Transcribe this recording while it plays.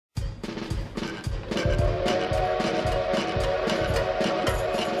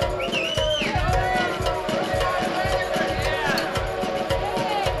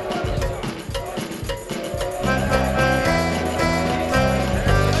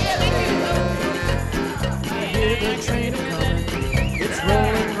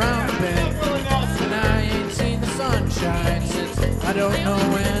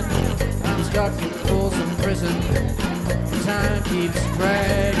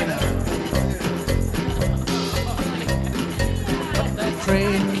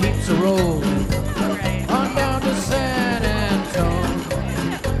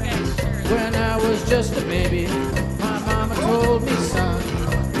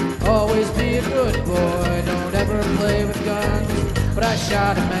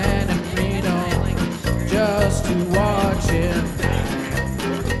shot a man in Reno just to watch him.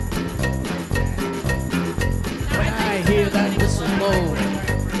 When I hear that whistle blow,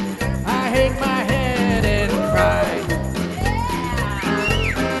 I hang my head and cry.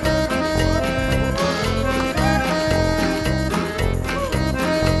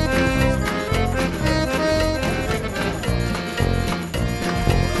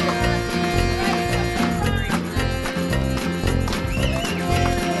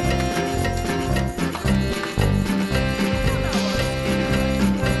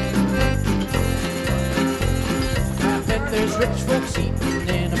 There's rich folks eating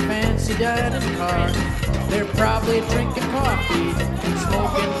in a fancy dining car. They're probably drinking coffee and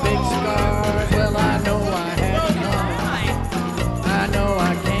smoking big cigars. Well, I know I had to know. I know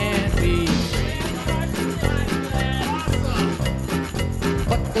I can't be.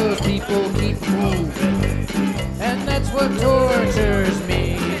 But the people keep moving, and that's what tortures me.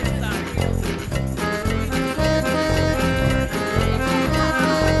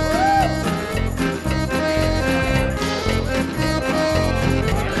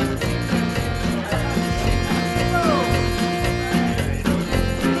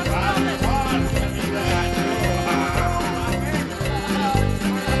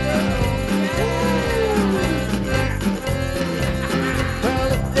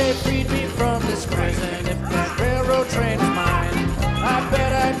 Prison, if that railroad train is mine, I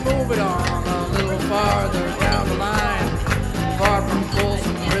bet I'd move it on a little farther down the line, far from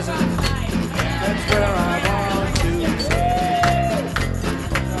Folsom prison. That's where I want to stay.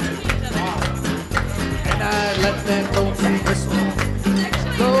 And I'd let that lonesome whistle